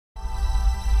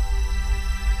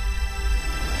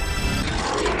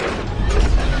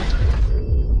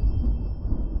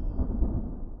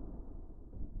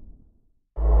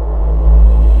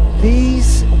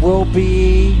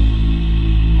be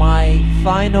my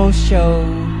final show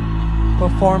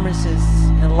performances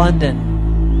in London.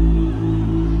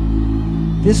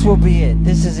 This will be it.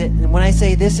 This is it. And when I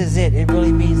say this is it, it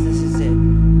really means this is it.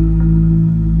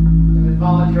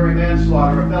 Involuntary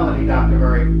manslaughter, a felony, Dr.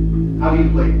 Murray. How do you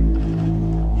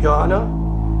plead? Your Honor,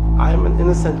 I am an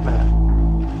innocent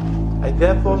man. I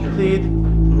therefore plead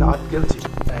not guilty.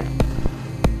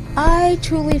 I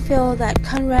truly feel that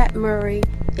Conrad Murray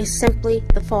is simply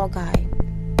the fall guy.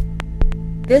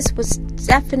 This was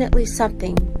definitely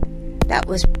something that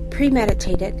was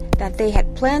premeditated, that they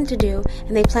had planned to do,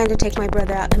 and they planned to take my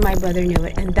brother out, and my brother knew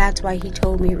it, and that's why he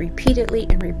told me repeatedly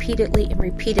and repeatedly and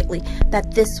repeatedly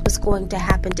that this was going to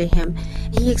happen to him.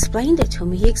 He explained it to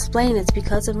me. He explained it's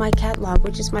because of my catalog,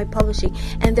 which is my publishing,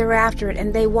 and they're after it,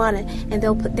 and they want it, and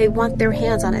they want their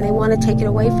hands on it, and they want to take it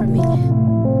away from me.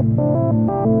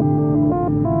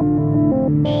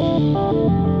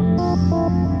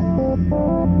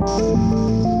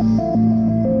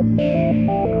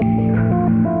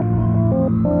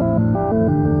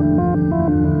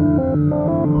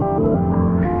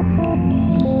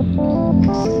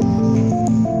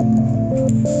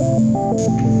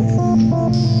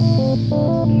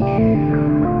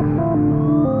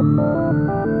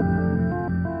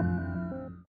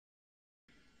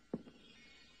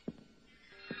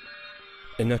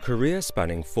 In a career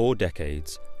spanning 4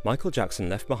 decades, Michael Jackson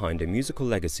left behind a musical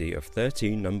legacy of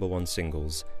 13 #1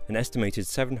 singles, an estimated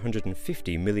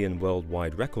 750 million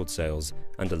worldwide record sales,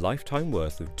 and a lifetime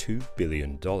worth of $2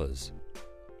 billion.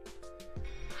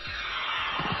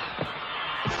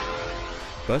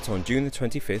 But on June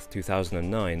 25,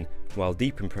 2009, while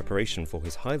deep in preparation for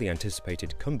his highly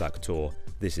anticipated comeback tour,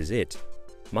 This Is It,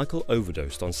 Michael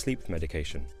overdosed on sleep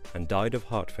medication and died of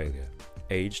heart failure,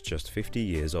 aged just 50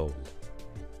 years old.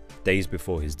 Days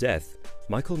before his death,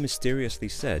 Michael mysteriously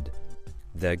said,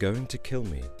 "They're going to kill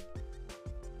me."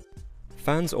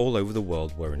 Fans all over the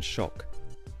world were in shock.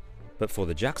 But for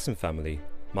the Jackson family,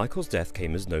 Michael's death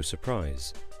came as no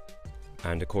surprise.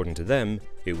 And according to them,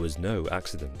 it was no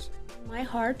accident. My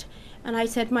heart, and I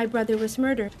said my brother was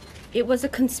murdered. It was a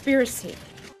conspiracy.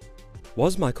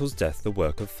 Was Michael's death the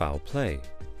work of foul play?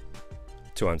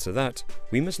 To answer that,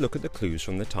 we must look at the clues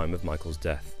from the time of Michael's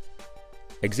death.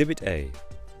 Exhibit A.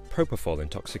 Propofol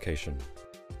intoxication.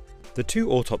 The 2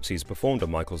 autopsies performed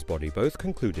on Michael's body both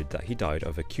concluded that he died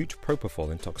of acute propofol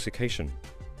intoxication.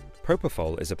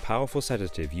 Propofol is a powerful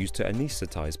sedative used to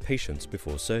anesthetize patients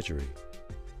before surgery.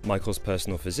 Michael's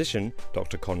personal physician,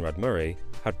 Dr. Conrad Murray,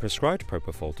 had prescribed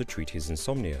propofol to treat his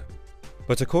insomnia.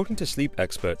 But according to sleep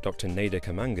expert Dr. Nader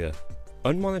Kamanga,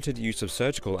 unmonitored use of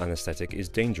surgical anesthetic is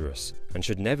dangerous and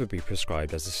should never be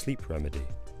prescribed as a sleep remedy.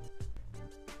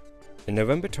 In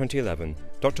November 2011,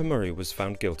 Dr. Murray was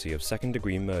found guilty of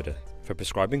second-degree murder for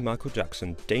prescribing Michael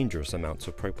Jackson dangerous amounts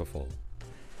of propofol.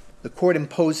 The court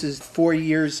imposes 4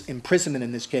 years imprisonment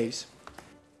in this case.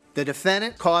 The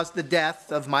defendant caused the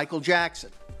death of Michael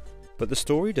Jackson. But the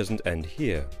story doesn't end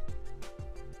here.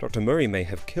 Dr. Murray may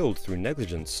have killed through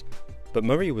negligence, but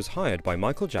Murray was hired by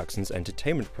Michael Jackson's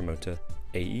entertainment promoter,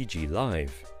 AEG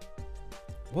Live.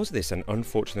 Was this an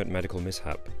unfortunate medical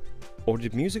mishap? Or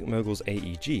did music moguls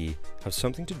AEG have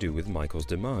something to do with Michael's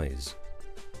demise?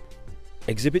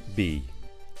 Exhibit B.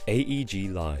 AEG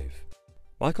Live.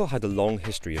 Michael had a long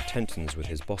history of tensions with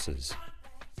his bosses.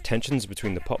 Tensions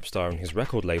between the pop star and his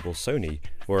record label Sony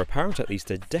were apparent at least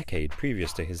a decade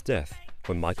previous to his death,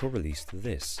 when Michael released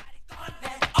this.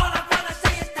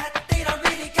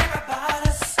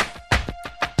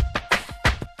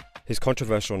 His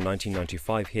controversial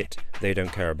 1995 hit, They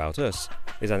Don't Care About Us,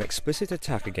 is an explicit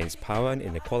attack against power and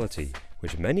inequality,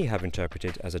 which many have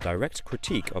interpreted as a direct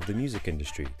critique of the music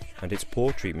industry and its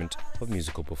poor treatment of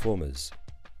musical performers.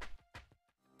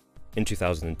 In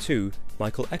 2002,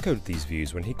 Michael echoed these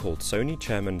views when he called Sony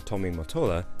chairman Tommy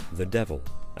Mottola the devil,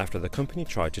 after the company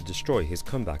tried to destroy his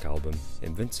comeback album,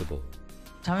 Invincible.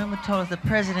 Tommy Mottola is the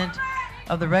president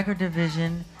of the record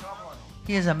division.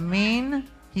 He is a mean,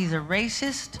 he's a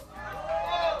racist,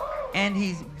 and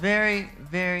he's very,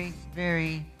 very,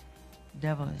 very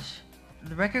devilish.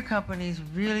 The record companies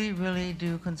really, really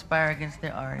do conspire against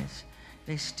their artists.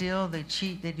 They steal, they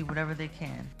cheat, they do whatever they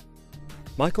can.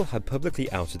 Michael had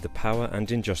publicly outed the power and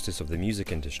injustice of the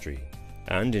music industry,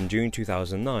 and in June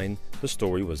 2009, the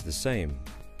story was the same.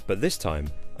 But this time,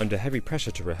 under heavy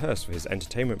pressure to rehearse for his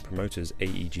entertainment promoters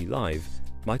AEG Live,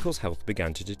 Michael's health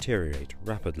began to deteriorate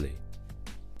rapidly.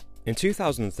 In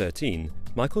 2013,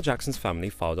 Michael Jackson's family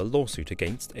filed a lawsuit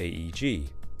against AEG.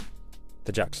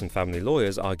 The Jackson family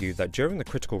lawyers argued that during the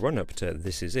critical run-up to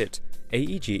This Is It,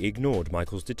 AEG ignored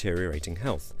Michael's deteriorating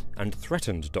health and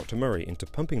threatened Dr. Murray into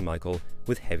pumping Michael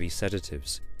with heavy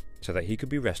sedatives so that he could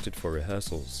be rested for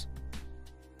rehearsals.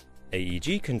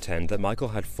 AEG contend that Michael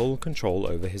had full control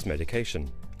over his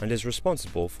medication and is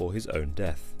responsible for his own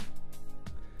death.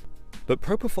 But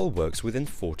propofol works within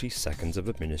 40 seconds of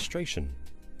administration,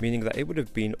 meaning that it would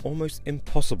have been almost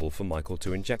impossible for Michael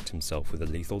to inject himself with a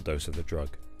lethal dose of the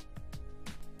drug.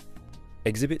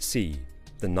 Exhibit C,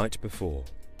 the night before.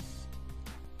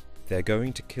 They're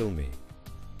going to kill me.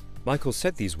 Michael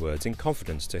said these words in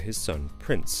confidence to his son,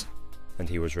 Prince, and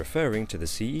he was referring to the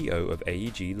CEO of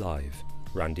AEG Live,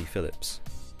 Randy Phillips.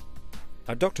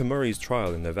 At Dr. Murray's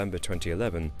trial in November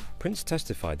 2011, Prince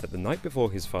testified that the night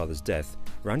before his father's death,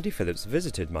 Randy Phillips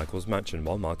visited Michael's mansion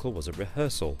while Michael was at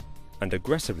rehearsal and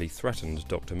aggressively threatened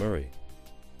Dr. Murray.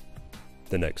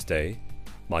 The next day,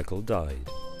 Michael died.